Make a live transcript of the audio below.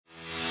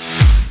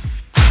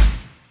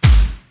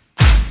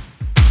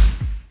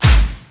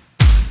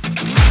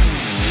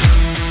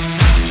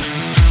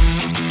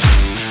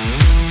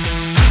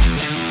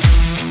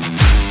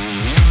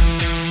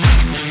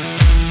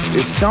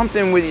It's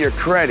something with your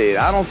credit.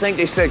 I don't think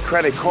they said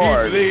credit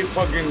card. He play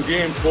fucking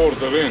game for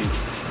the range.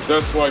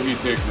 That's why he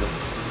take this.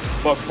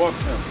 But fuck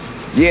him.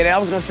 Yeah, I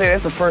was gonna say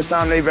that's the first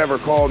time they've ever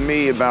called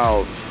me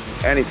about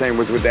anything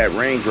was with that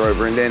Range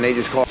Rover, and then they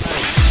just called.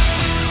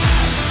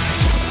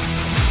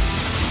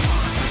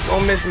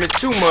 Don't miss me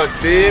too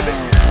much,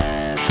 baby.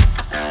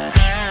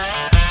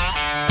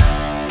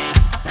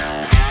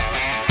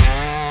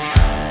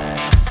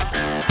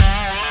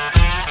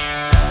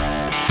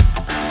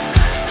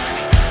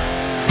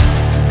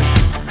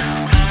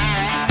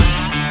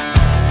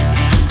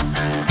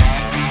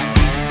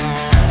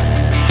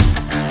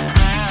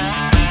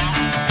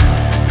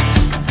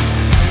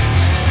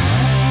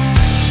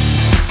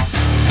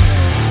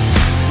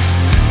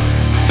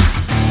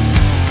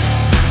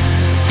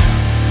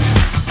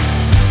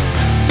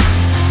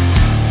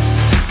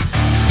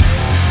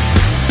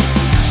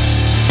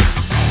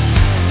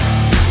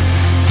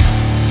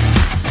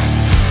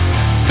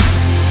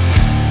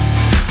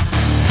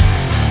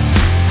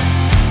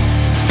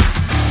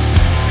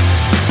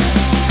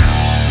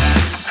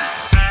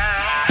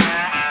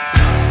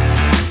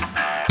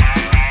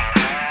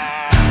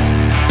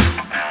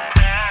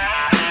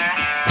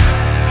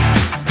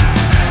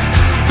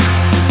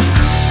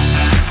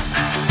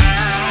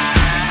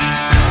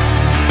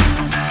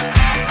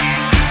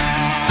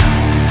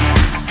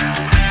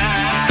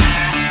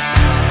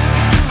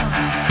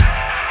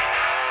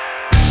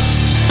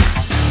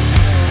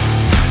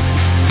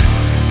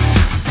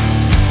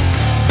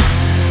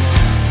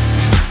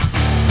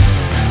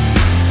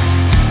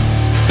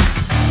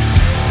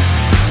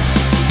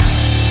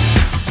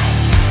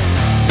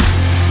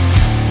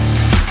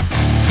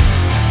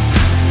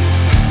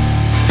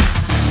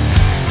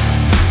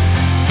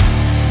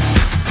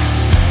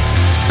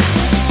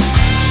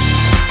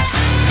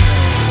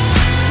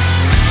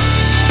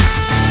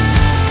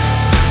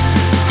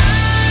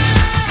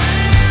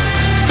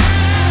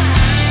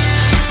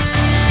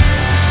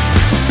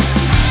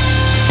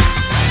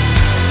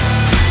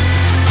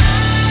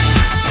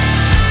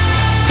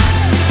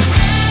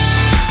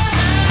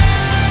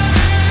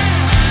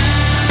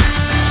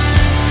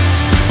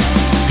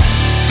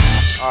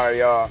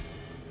 Y'all.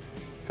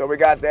 So we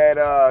got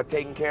that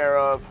taken care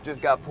of.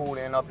 Just got pulled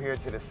in up here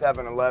to the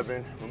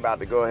 7-Eleven. We're about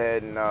to go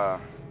ahead and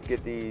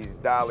get these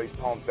dollies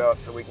pumped up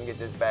so we can get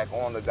this back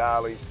on the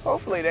dollies.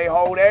 Hopefully they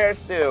hold air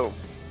still.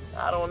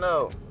 I don't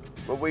know.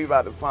 But we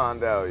about to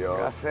find out, y'all.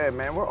 Like I said,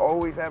 man, we're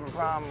always having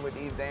problems with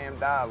these damn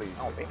dollies.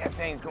 I don't think that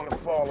thing's gonna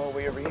fall over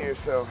here,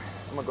 so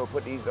I'm gonna go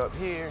put these up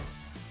here.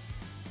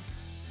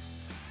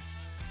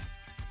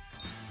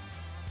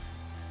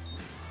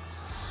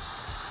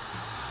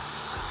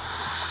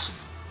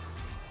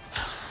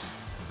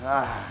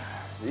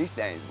 These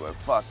things were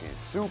fucking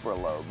super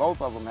low.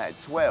 Both of them had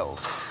 12.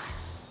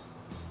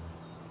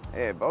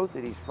 Yeah, both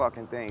of these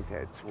fucking things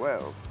had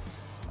 12.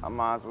 I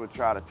might as well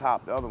try to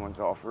top the other ones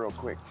off real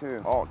quick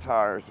too. All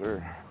tires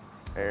are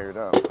aired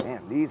up.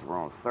 Damn, these were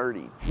on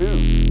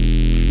 32.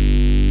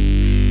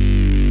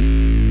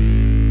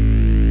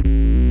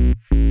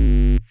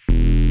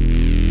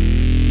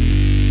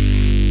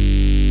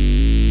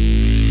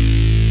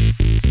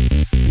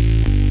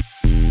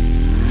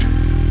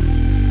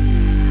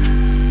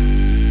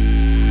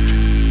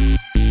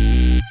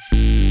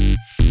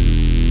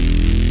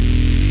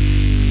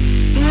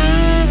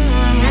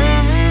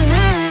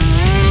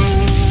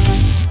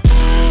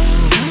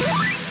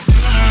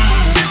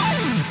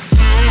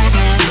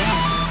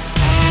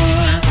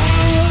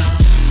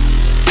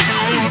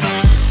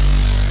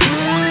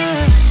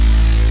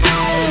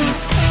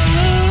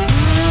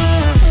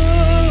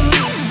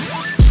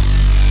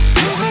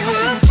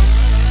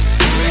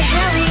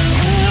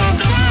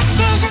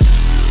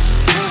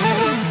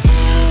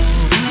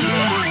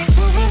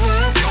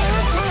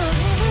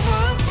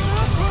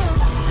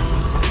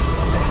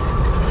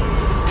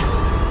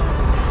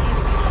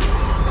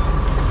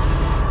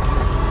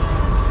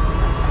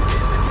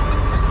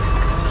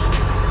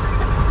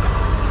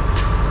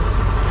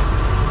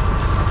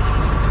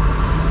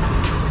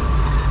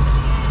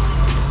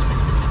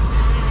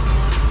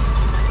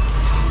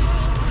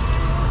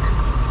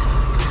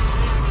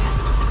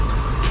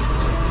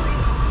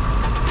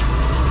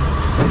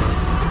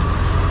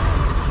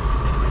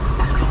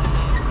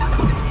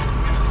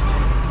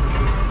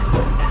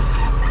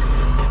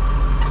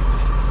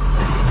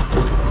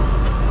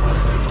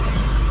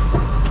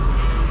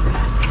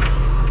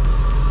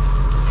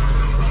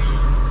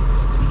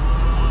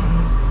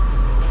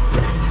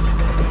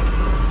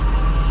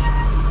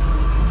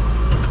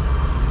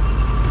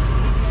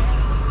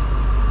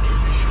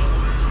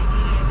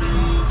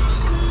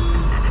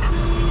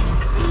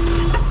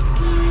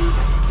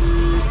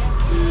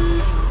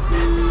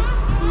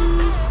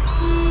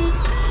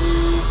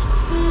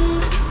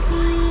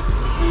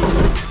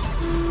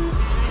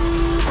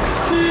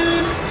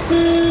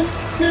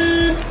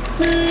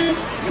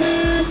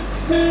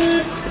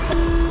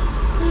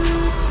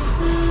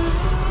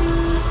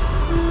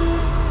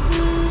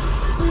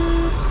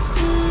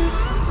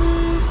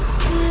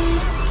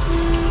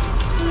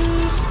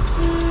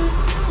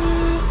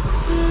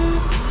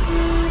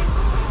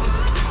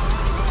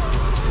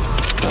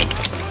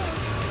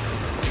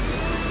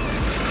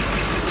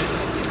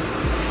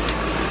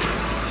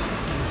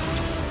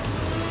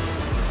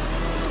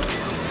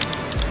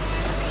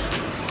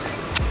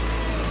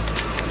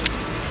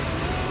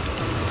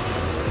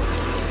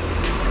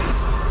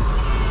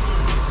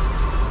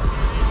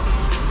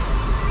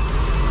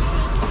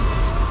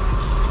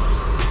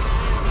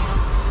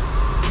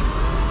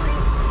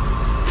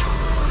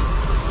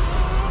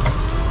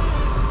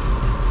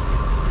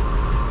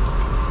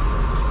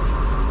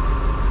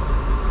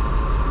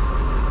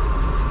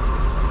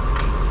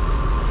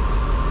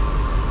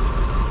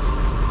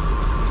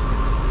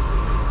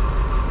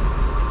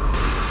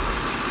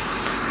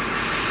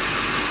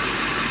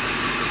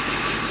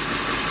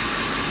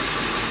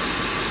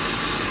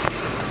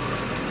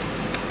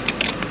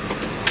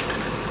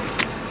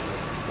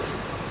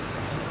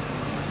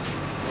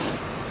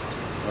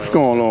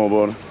 going on,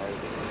 brother?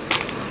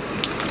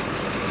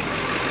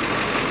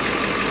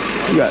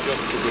 You got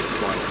just to get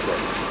my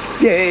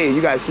stuff. Yeah,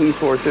 you got keys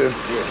for it too?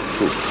 Yeah.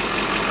 Cool.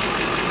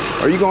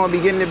 Are you going to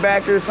be getting it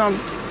back or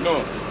something?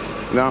 No.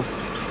 No?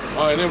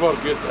 I never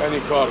get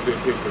any car, they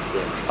take it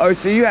back. Oh,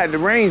 so you had the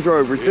Range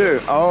Rover too?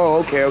 Yeah.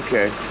 Oh,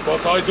 okay.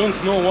 But I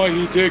don't know why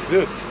he take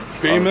this.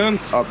 Payment?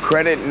 A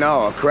credit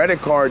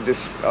card,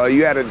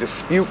 you had a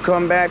dispute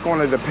come back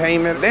on the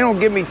payment. They don't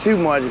give me too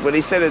much, but he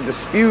said a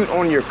dispute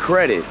on your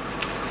credit.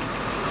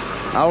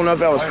 I don't know if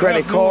that was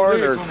credit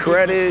card or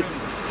credit,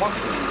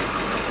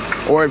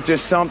 or if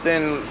just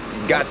something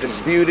got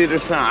disputed or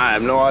something. I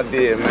have no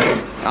idea,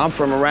 man. I'm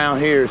from around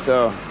here,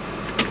 so.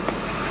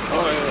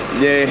 Oh,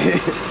 yeah.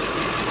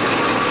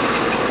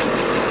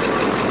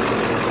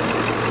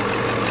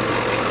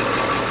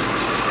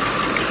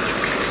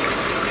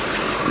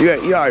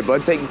 You all right,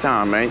 bud? Take your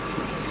time, man.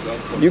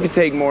 You can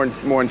take more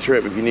than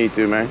trip if you need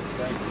to, man.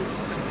 Thank you.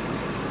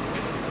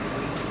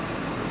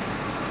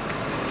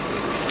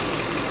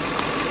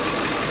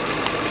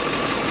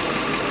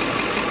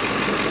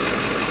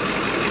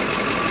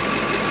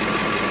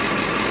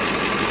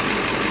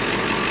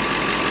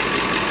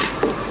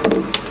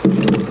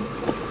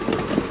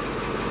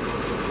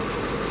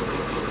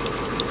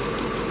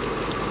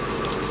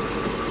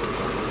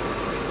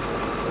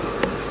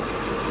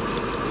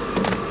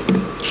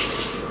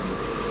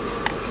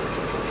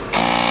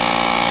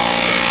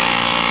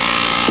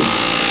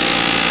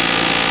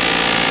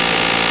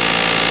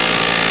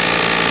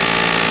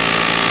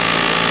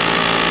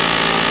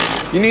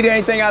 You need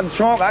anything out of the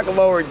trunk? I can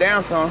lower it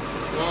down some. No.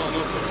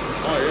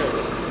 Oh,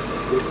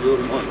 yeah. With your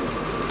money.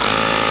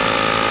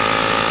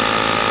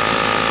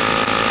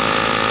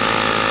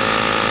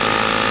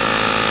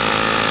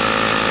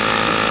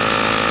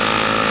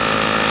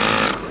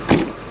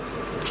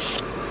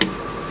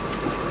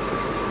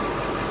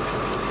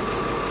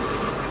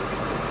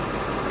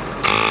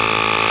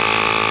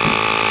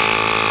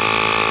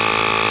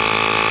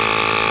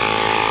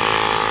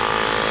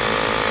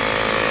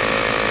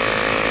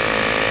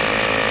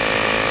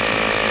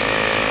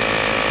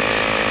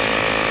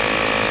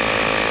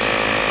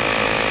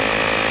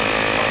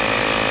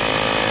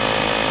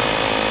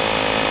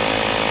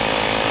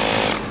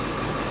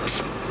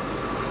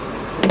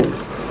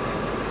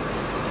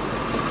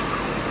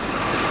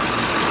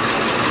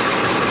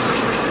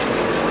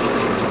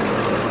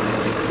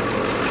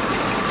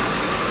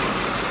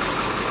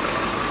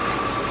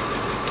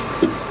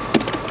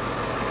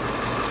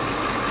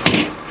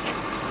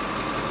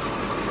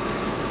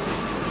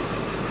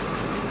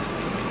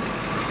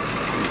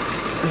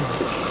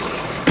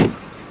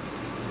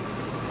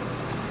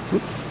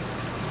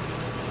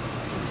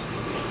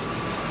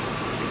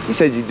 You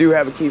said you do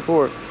have a key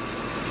for it?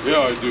 Yeah,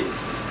 I do.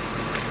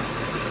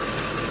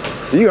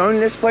 You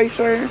own this place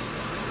right here?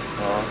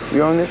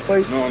 You own this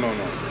place? No.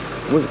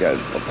 What's it got?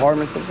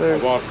 Apartments upstairs?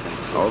 Apartments.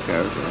 Oh,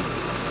 okay.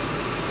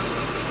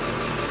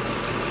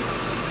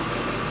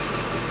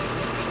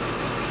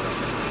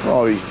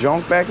 All these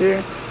junk back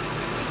here?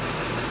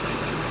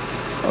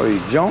 All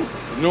these junk?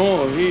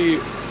 No, he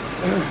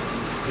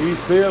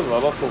sells a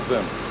lot of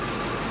them.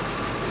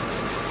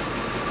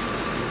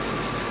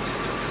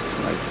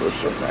 Nice little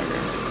shit back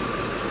here.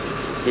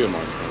 Here,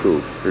 my friend. Cool,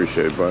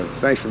 appreciate it, bud.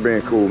 Thanks for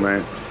being cool,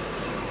 man.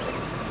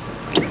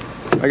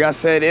 Like I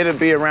said, it'll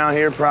be around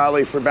here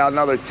probably for about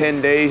another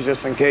 10 days,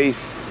 just in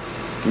case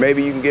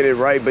maybe you can get it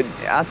right. But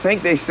I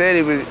think they said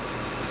it was,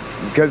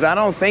 because I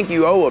don't think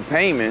you owe a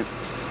payment.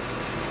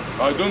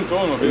 I don't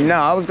owe a payment.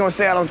 No, I was gonna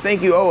say I don't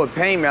think you owe a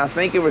payment. I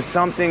think it was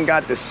something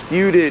got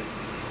disputed.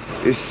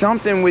 It's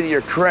something with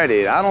your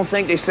credit. I don't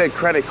think they said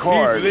credit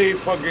card. He play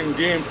fucking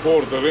game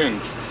for the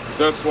range.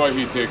 That's why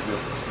he take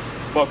this.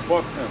 But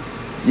fuck him.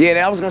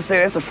 Yeah, I was gonna say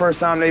that's the first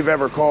time they've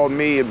ever called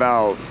me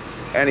about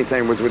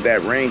anything was with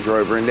that Range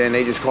Rover, and then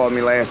they just called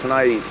me last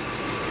night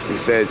and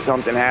said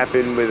something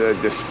happened with a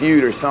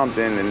dispute or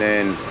something, and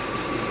then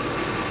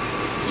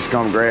just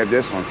come grab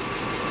this one.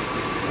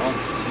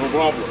 No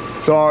problem.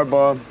 Sorry,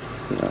 Bob.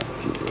 No,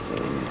 keep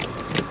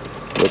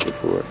it looking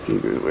for it.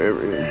 Keep it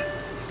wherever here.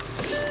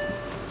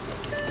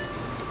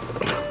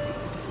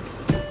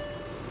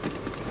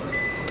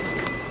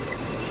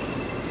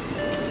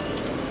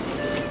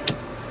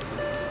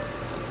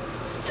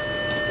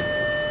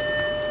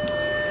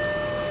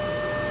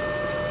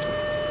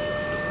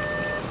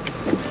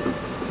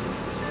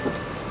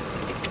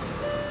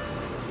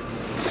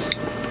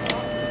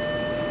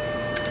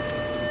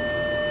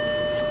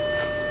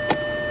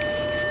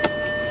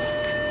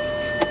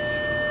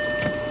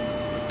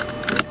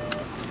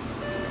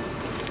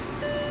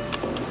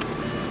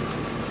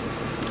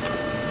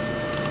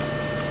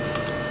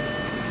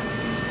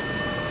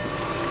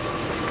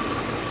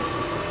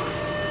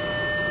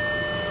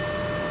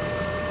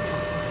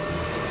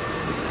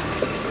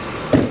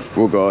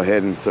 We'll go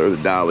ahead and throw the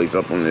dollies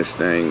up on this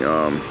thing.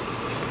 Down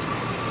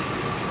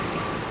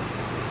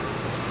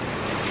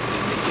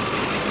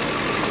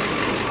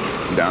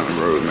the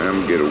road, man.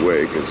 I'm gonna get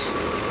away because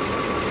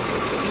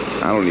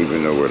I don't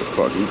even know where the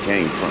fuck he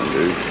came from,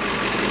 dude.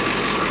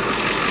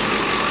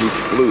 He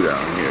flew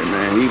down here,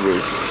 man. He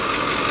was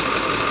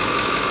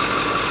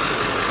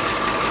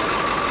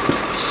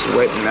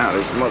sweating out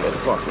his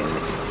motherfucking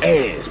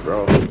ass,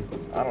 bro.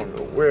 I don't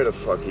know where the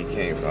fuck he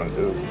came from,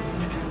 dude.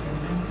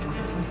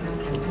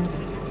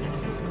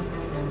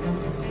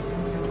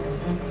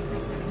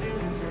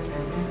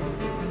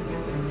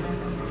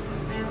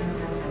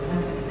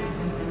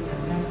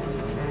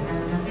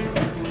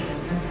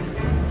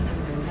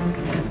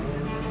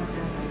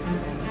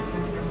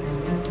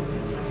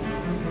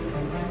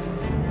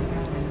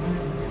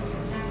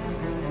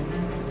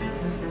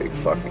 Big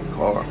fucking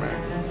car,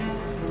 man.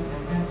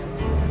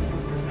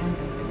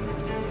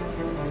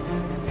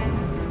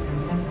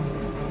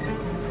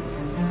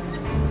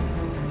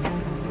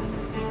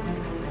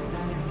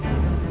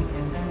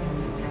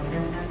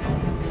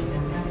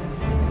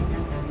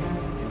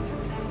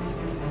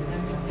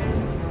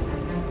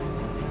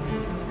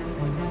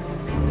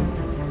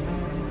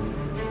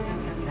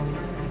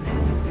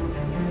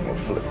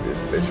 Flip this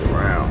bitch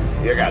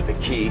around. You got the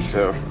key,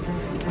 so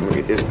I'm gonna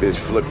get this bitch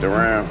flipped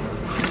around.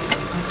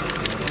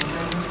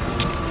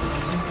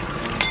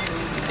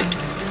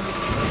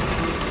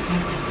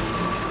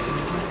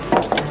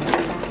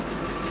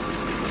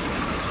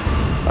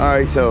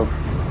 Alright, so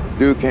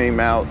dude came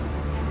out.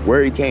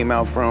 Where he came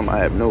out from, I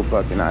have no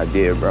fucking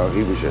idea, bro.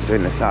 He was just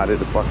in the side of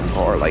the fucking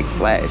car like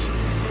Flash.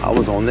 I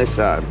was on this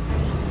side.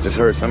 Just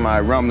heard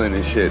somebody rumbling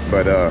and shit,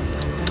 but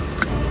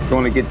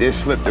gonna get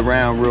this flipped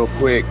around real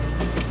quick.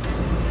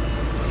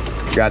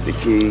 Got the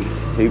key.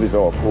 He was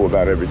all cool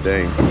about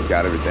everything.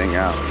 Got everything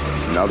out.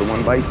 Another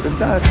one bites the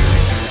dust.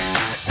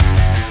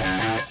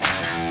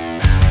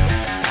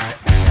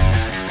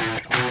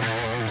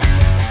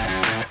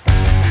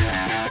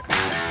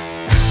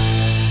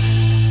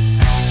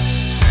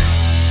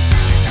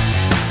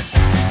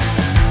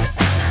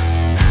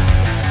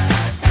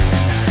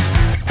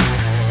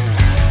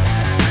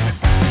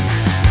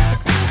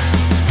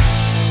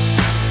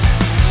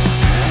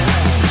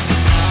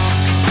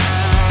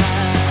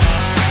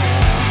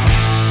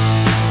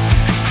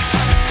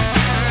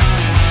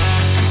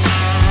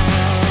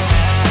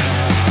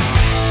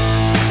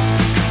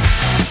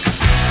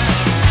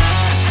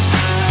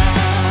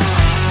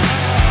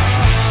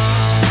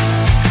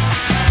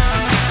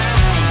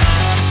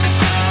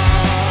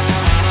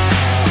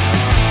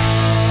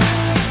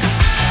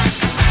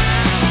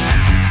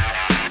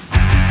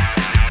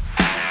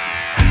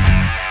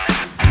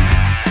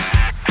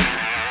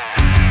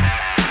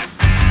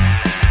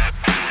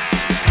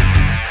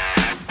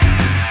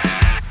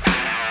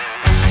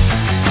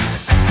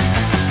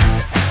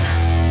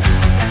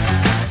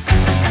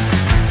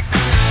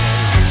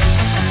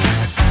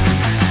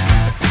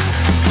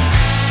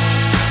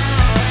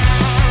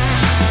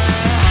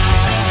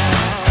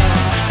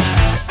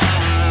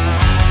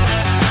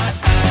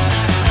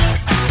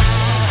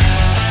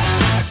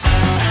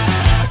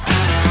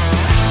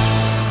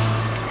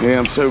 Yeah,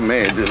 I'm so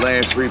mad. The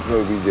last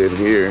repo we did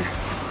here,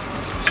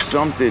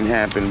 something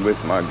happened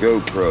with my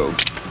GoPro,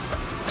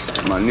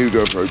 my new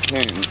GoPro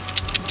 10,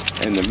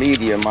 and the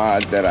media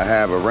mod that I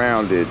have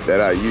around it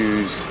that I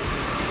use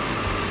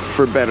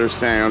for better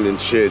sound and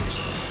shit.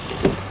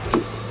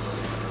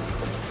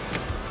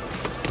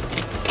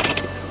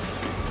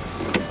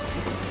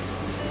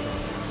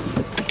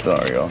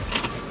 Sorry, y'all.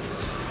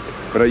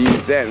 But I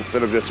use that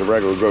instead of just a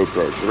regular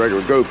GoPro. Because the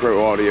regular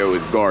GoPro audio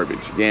is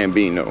garbage,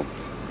 Gambino.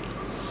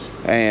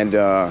 And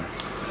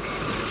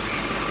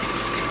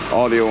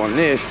audio on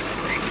this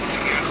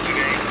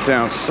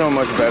sounds so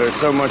much better,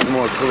 so much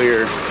more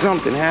clear.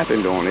 Something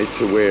happened on it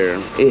to where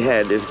it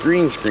had this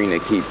green screen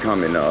that keep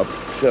coming up.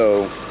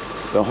 So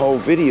the whole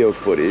video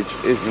footage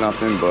is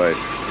nothing but,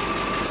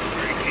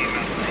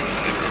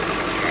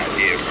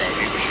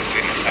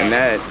 and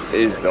that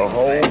is the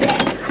whole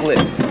clip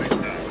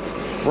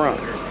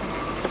front.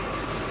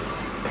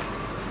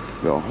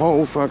 The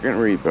whole fucking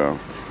repo.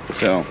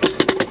 So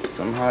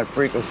some high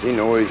frequency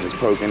noise is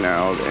poking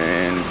out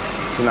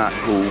and it's not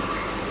cool.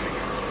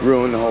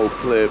 Ruined the whole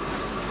clip,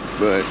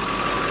 but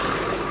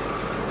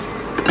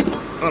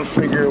I'll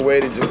figure a way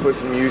to just put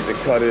some music,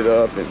 cut it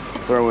up and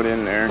throw it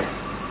in there.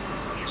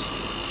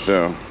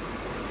 So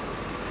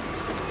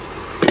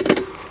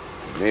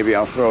maybe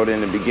I'll throw it in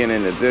the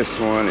beginning of this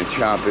one and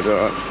chop it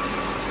up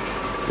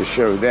to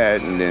show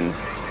that and then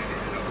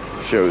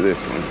show this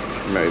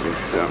one maybe.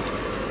 So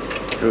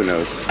who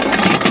knows?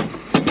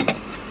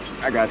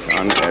 I got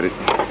time to edit.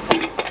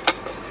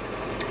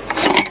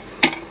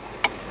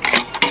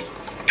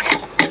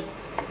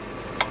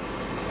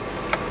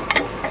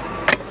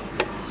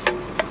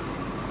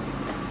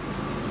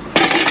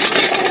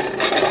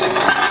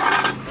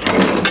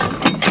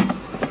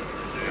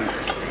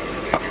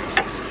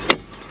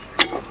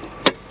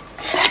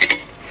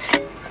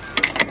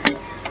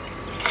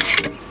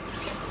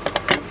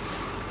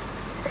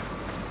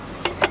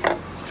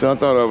 So I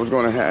thought I was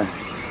going to have,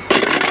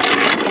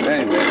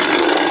 anyway.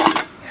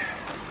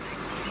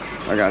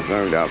 I got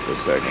zoned out for a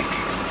second.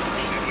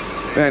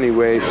 But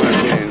anyway,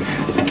 fucking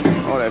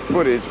all that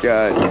footage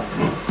got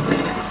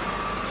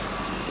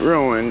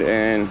ruined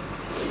and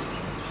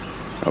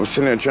I was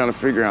sitting there trying to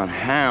figure out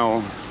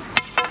how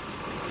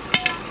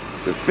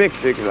to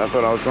fix it because I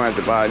thought I was going to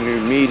have to buy a new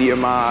media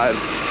mod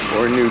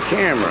or a new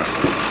camera.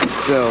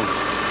 So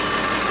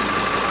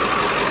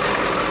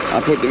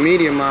I put the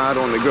media mod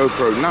on the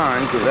GoPro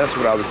 9 because that's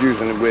what I was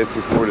using it with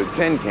before the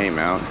 10 came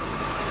out.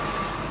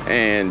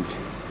 And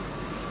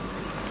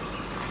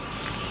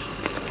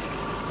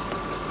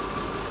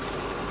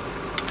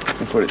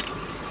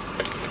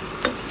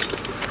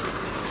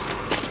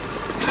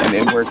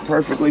it worked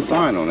perfectly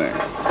fine on there.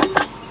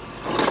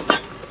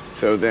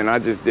 So then I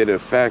just did a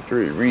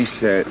factory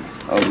reset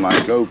of my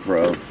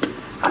GoPro,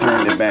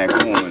 turned it back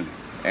on,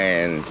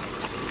 and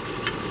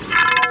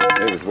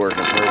it was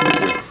working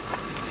perfectly.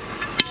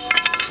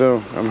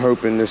 So I'm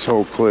hoping this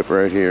whole clip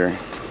right here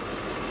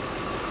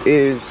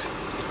is,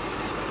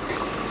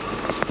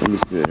 let me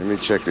see, let me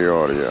check the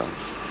audio.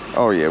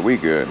 Oh yeah, we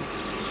good.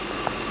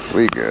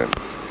 We good.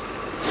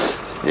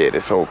 Yeah,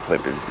 this whole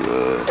clip is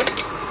good.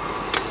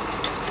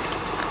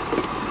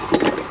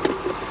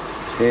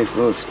 See, it's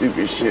little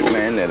stupid shit,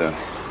 man, that'll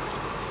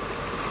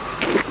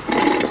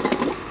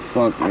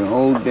fuck your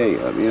whole day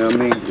up, you know what I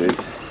mean? Because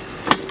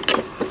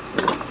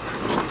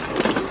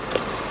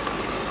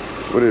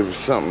what if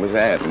something was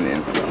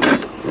happening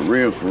for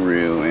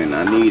real, and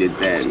I needed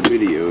that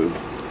video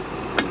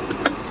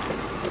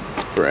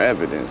for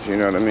evidence, you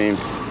know what I mean?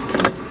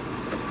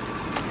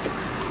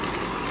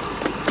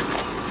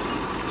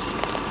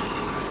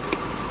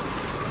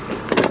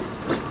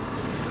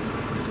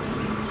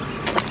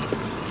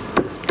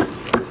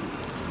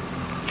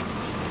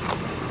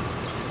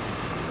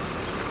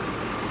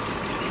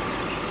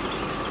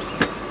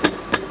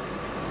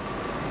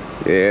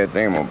 Yeah, I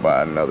think I'm gonna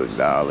buy another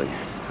dolly.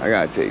 I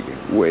gotta take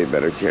way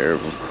better care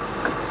of them.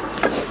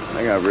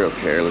 I got real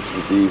careless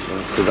with these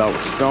ones because I was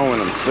stowing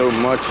them so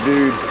much,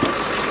 dude.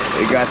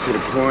 It got to the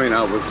point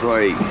I was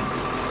like,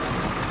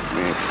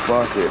 man,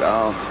 fuck it,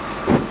 I'll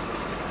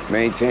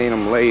maintain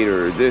them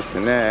later, this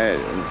and that.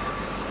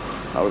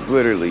 And I was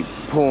literally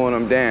pulling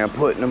them down,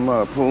 putting them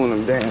up, pulling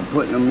them down,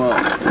 putting them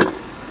up.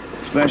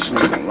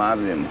 Especially in a lot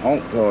of them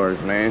honk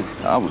cars, man.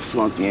 I was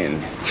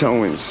fucking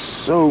towing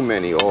so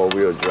many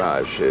all-wheel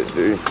drive shit,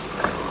 dude.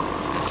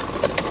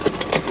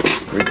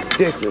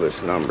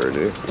 Ridiculous number,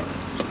 dude.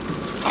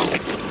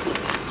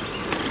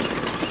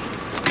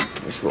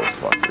 This little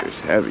fucker is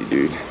heavy,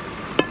 dude.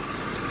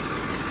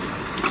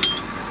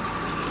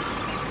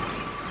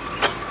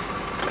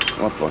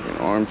 My fucking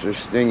arms are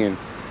stinging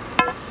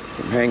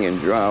from hanging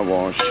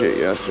drywall shit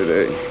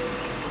yesterday.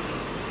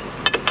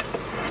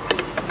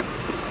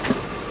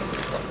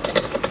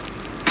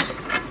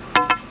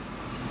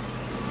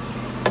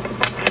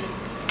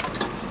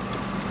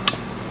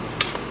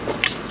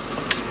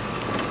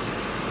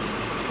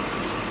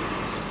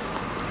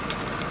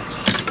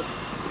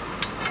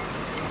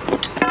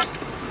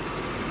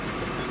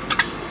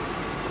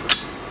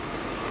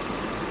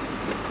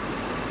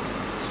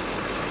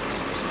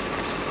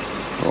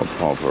 I'll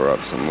pump her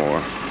up some more.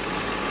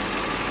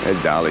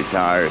 That dolly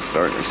tire is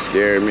starting to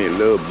scare me a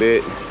little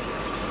bit,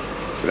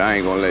 but I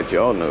ain't gonna let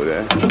y'all know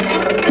that.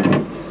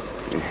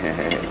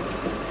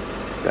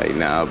 Say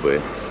nah, but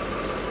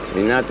I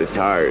mean, not the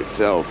tire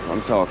itself.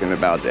 I'm talking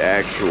about the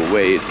actual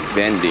way it's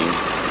bending.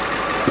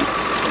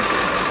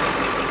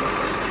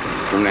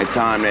 From that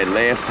time that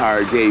last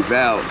tire gave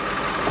out,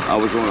 I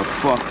was on a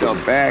fucked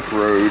up back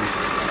road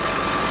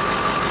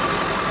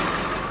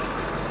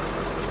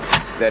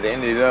that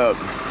ended up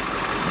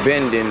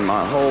bending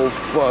my whole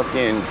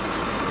fucking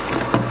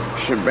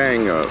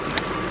shebang up.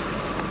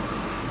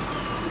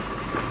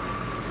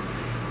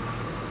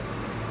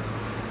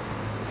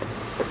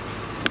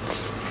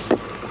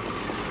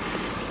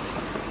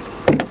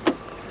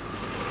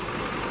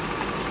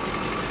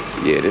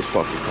 Yeah, this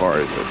fucking car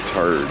is a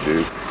turd,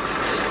 dude.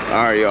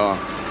 All right, y'all.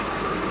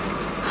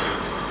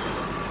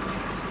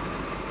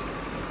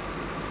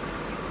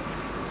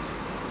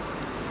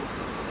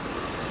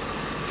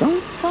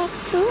 Don't talk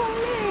to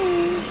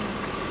me.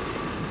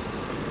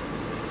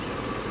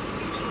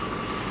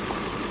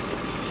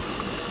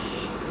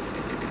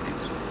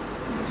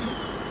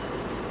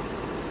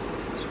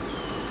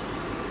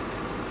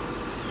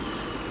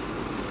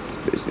 This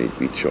bitch needs to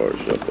be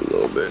charged up a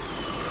little bit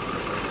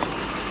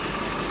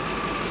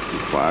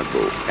before I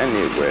go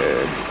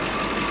anywhere.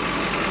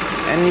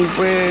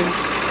 Anywhere?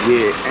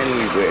 Yeah,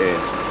 anywhere.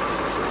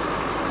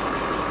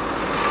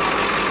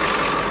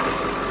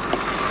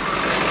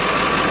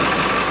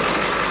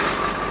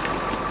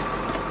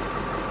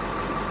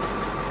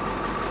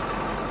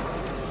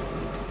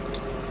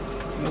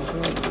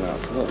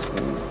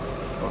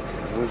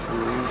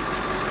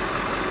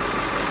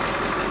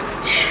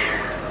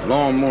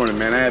 Long morning,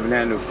 man. I haven't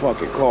had no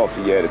fucking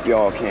coffee yet, if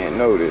y'all can't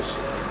notice. So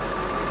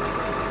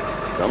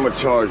I'm gonna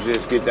charge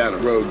this, get down the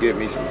road, get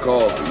me some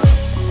coffee.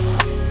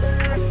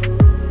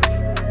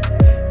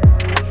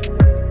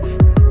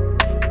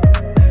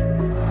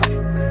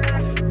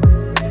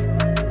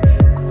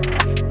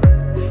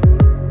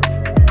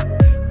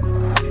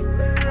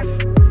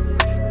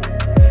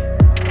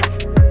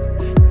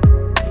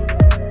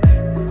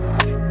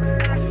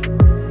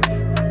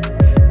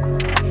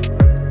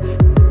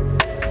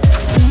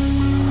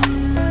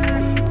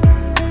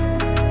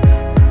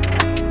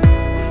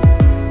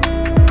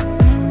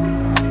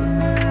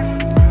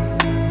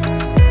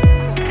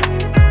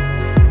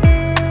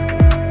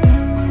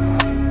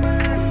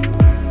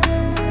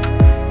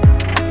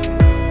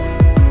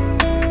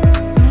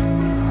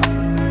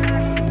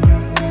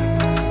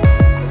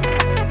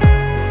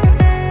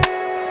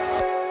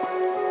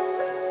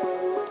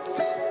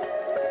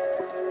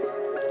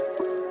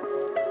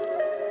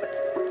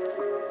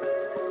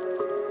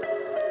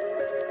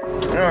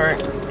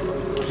 Alright,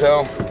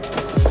 so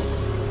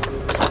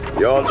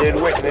y'all did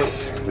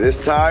witness this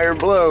tire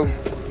blow.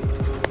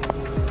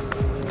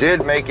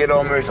 Did make it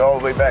almost all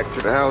the way back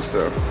to the house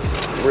though.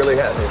 Really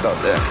happy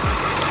about that.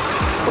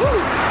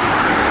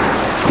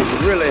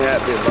 Woo. Really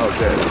happy about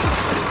that.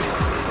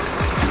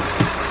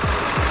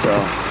 So,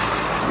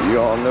 you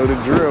all know the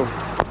drill.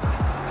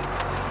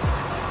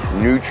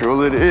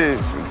 Neutral it is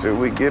until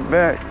we get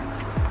back.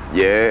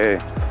 Yeah,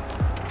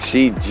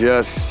 she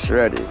just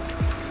shredded.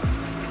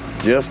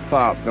 Just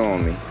popped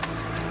on me.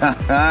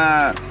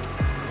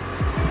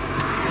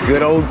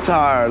 Good old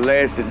tire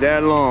lasted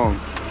that long.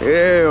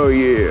 Hell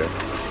yeah.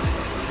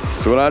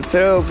 That's what I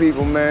tell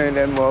people, man.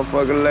 That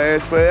motherfucker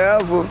lasts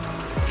forever.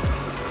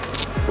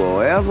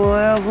 Forever,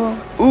 ever.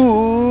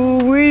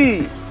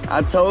 Ooh-wee.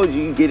 I told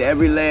you, get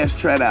every last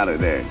tread out of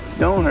there.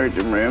 Don't hurt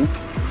the rim.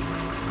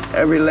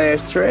 Every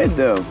last tread,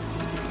 though.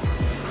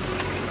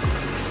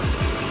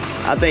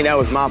 I think that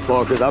was my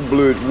fault because I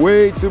blew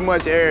way too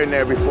much air in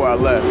there before I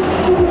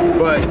left.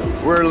 But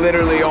we're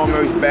literally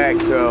almost back,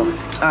 so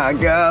I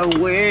got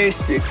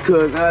wasted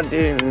because I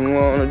didn't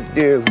want to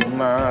deal with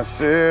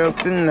myself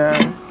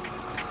tonight.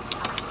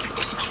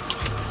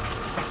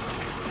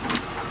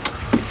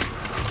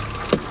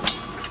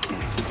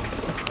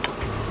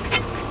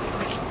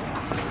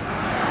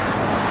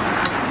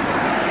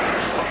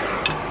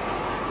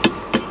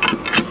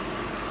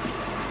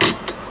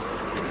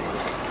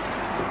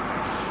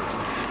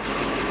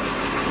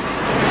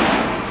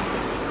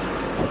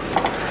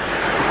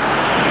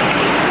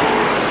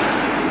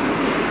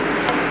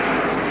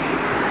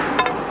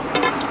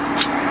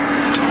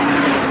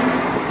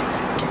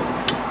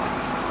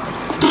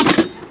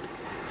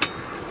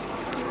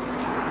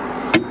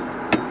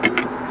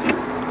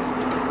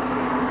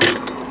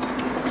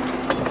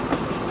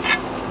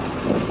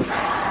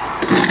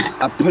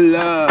 I pull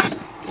up.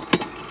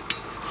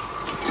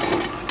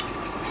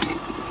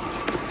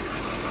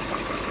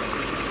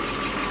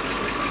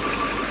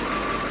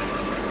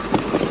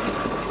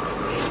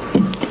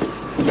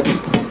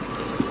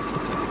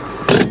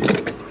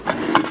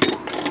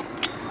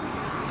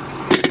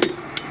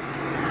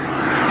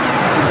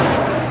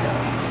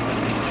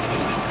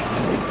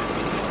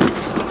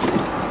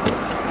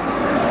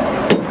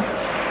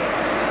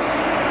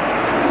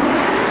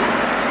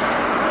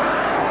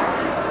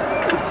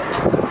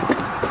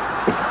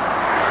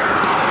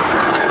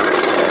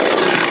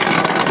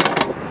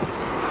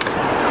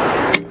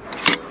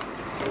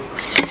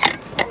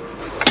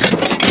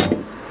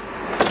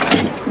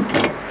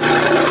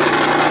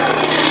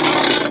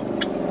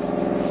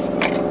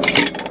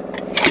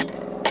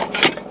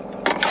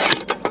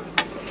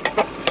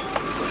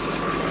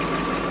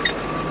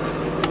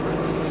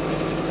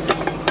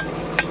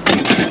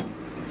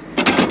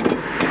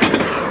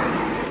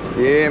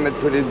 Yeah, I'm gonna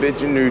put this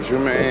bitch in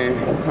neutral, man.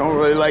 I don't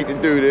really like to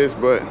do this,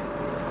 but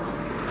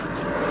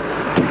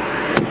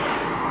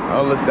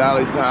all the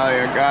dolly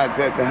tire God's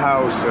at the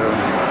house, so.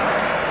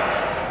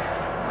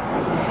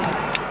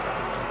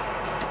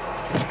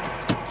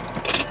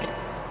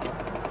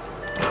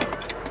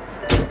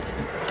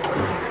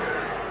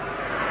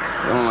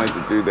 I don't like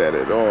to do that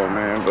at all,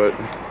 man, but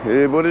it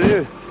is what it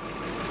is.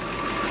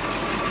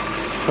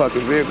 This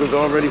fucking vehicle's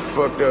already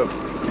fucked up.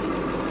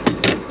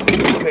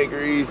 We'll take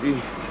her easy.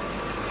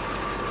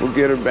 We'll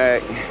get her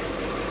back.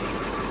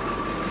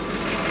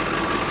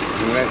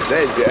 And that's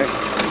that, Jack.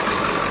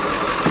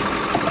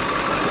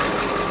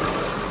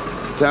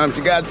 Sometimes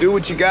you gotta do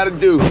what you gotta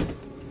do.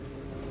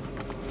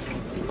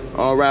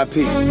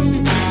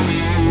 R.I.P.